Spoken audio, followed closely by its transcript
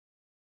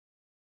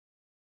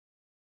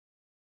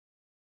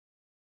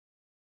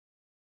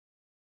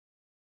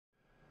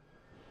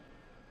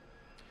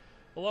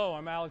Hello,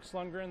 I'm Alex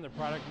Lundgren, the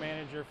product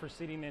manager for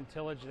seeding and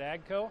tillage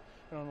at AGCO,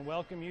 and I want to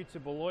welcome you to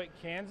Beloit,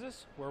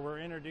 Kansas, where we're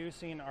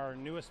introducing our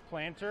newest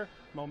planter,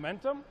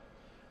 Momentum.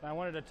 And I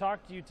wanted to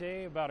talk to you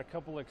today about a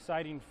couple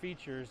exciting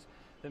features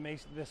that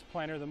makes this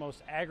planter the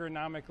most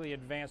agronomically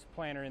advanced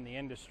planter in the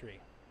industry.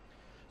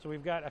 So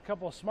we've got a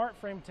couple of smart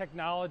frame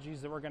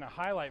technologies that we're going to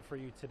highlight for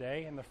you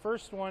today, and the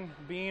first one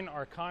being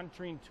our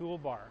contouring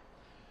toolbar.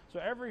 So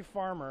every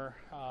farmer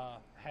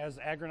has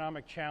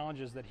agronomic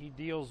challenges that he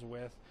deals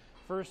with.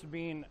 First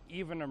being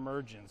even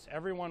emergence.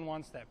 Everyone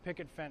wants that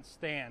picket fence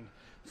stand.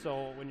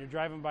 So when you're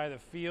driving by the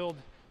field,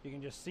 you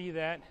can just see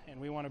that, and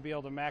we want to be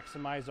able to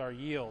maximize our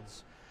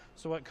yields.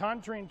 So what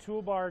contouring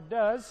toolbar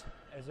does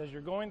is, as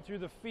you're going through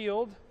the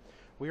field,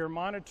 we are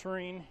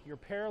monitoring your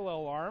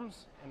parallel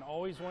arms and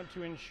always want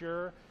to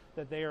ensure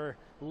that they are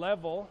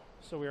level,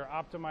 so we are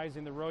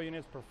optimizing the row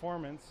unit's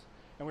performance.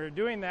 And we're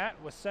doing that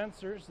with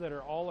sensors that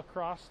are all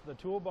across the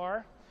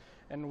toolbar,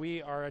 and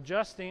we are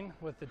adjusting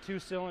with the two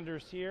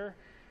cylinders here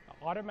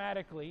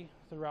automatically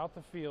throughout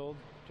the field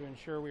to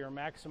ensure we are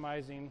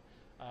maximizing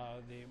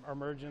the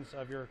emergence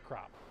of your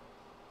crop.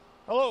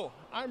 Hello,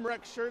 I'm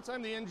Rex Schertz.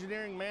 I'm the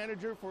engineering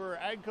manager for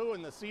AGCO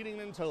and the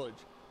seeding and tillage.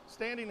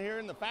 Standing here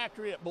in the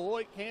factory at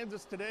Beloit,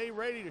 Kansas today,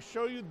 ready to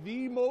show you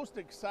the most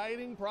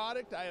exciting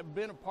product I have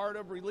been a part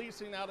of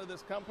releasing out of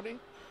this company.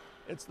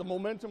 It's the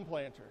Momentum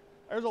Planter.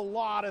 There's a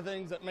lot of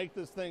things that make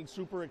this thing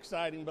super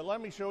exciting, but let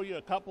me show you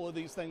a couple of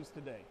these things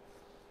today.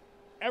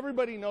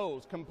 Everybody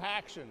knows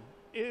compaction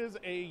is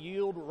a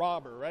yield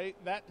robber, right?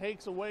 That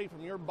takes away from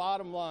your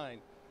bottom line.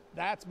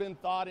 That's been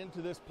thought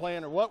into this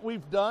planter. What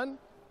we've done,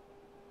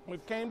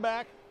 we've came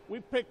back,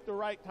 we've picked the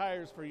right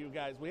tires for you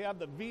guys. We have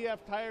the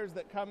VF tires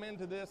that come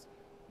into this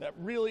that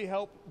really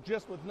help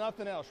just with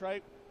nothing else,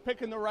 right?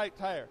 Picking the right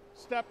tire.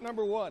 Step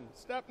number one.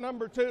 Step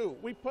number two,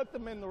 we put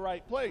them in the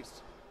right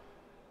place.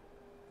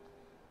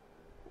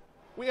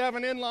 We have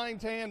an inline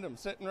tandem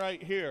sitting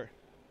right here,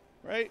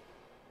 right?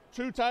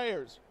 Two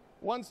tires.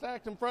 One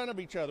stacked in front of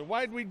each other.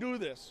 Why'd we do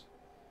this?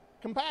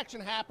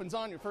 Compaction happens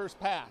on your first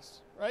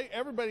pass, right?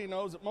 Everybody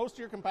knows that most of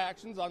your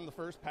compaction's on the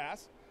first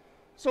pass.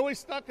 So we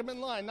stuck them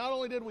in line. Not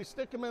only did we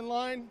stick them in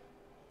line,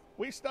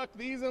 we stuck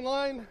these in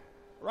line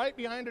right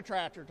behind a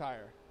tractor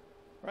tire,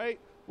 right?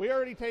 We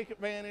already take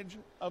advantage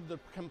of the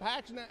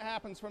compaction that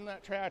happens from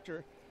that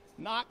tractor,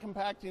 not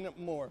compacting it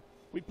more.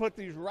 We put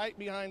these right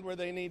behind where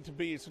they need to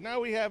be. So now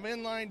we have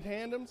inline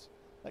tandems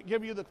that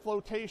give you the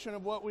flotation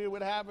of what we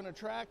would have in a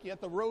track,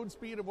 yet the road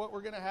speed of what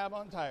we're going to have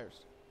on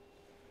tires.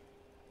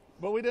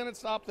 But we didn't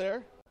stop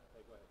there.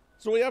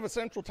 So we have a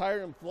central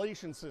tire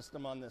inflation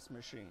system on this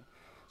machine.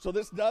 So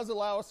this does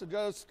allow us to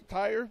adjust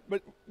tire,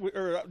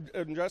 or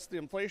adjust the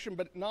inflation,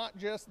 but not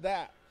just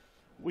that.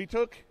 We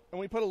took and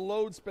we put a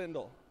load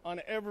spindle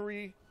on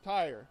every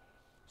tire.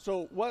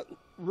 So what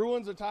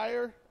ruins a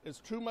tire is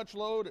too much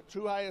load at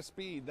too high a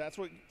speed. That's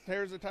what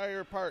tears the tire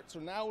apart. So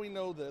now we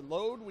know the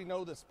load, we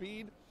know the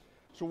speed.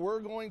 So we're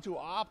going to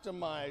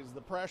optimize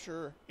the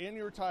pressure in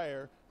your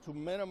tire to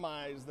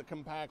minimize the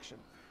compaction,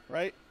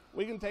 right?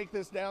 We can take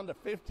this down to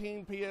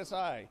 15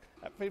 PSI.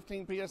 At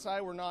 15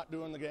 PSI, we're not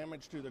doing the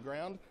damage to the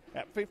ground.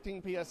 At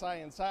 15 PSI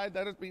inside,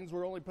 that means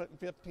we're only putting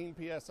 15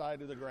 PSI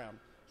to the ground.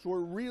 So we're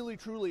really,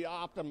 truly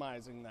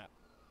optimizing that.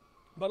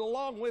 But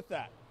along with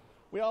that,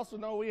 we also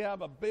know we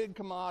have a big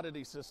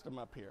commodity system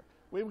up here.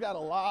 We've got a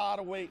lot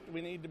of weight we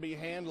need to be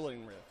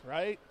handling with,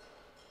 right?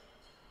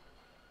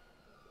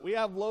 We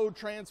have load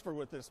transfer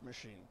with this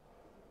machine,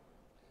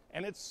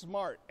 and it's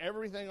smart.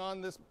 Everything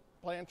on this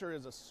planter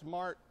is a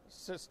smart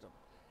system.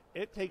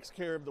 It takes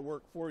care of the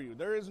work for you.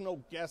 There is no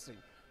guessing.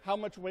 How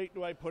much weight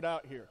do I put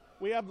out here?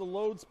 We have the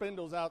load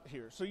spindles out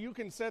here, so you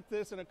can set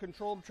this in a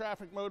controlled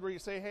traffic mode where you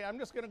say, hey, I'm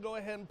just going to go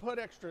ahead and put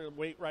extra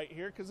weight right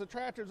here because the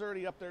tractor's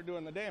already up there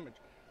doing the damage.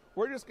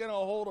 We're just going to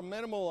hold a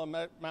minimal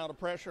amount of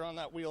pressure on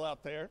that wheel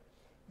out there.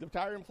 The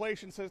tire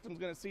inflation system is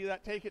going to see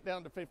that, take it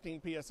down to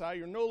 15 PSI.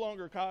 You're no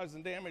longer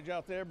causing damage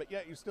out there, but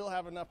yet you still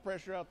have enough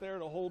pressure out there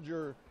to hold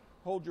your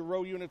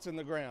row units in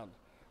the ground.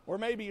 Or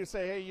maybe you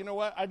say, hey, you know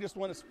what? I just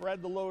want to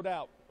spread the load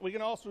out. We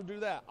can also do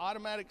that.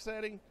 Automatic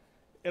setting,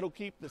 it'll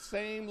keep the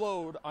same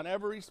load on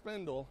every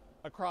spindle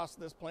across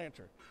this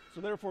planter.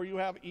 So therefore you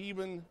have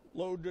even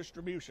load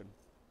distribution,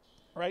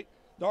 right?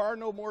 There are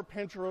no more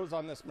pinch rows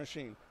on this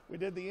machine. We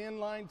did the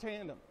inline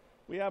tandem.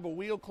 We have a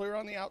wheel clear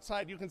on the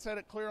outside. You can set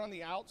it clear on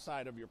the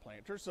outside of your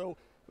planter. So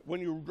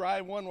when you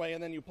drive one way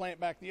and then you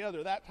plant back the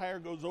other, that tire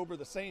goes over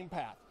the same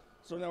path.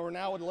 So now we're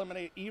now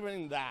eliminate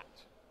even that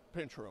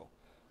pinch row.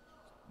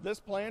 This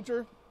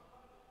planter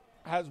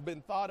has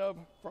been thought of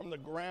from the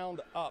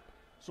ground up.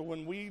 So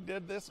when we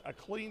did this, a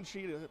clean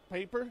sheet of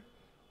paper,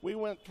 we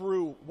went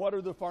through what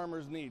are the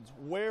farmer's needs?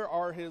 Where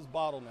are his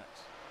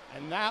bottlenecks?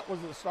 And that was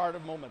the start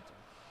of Momentum.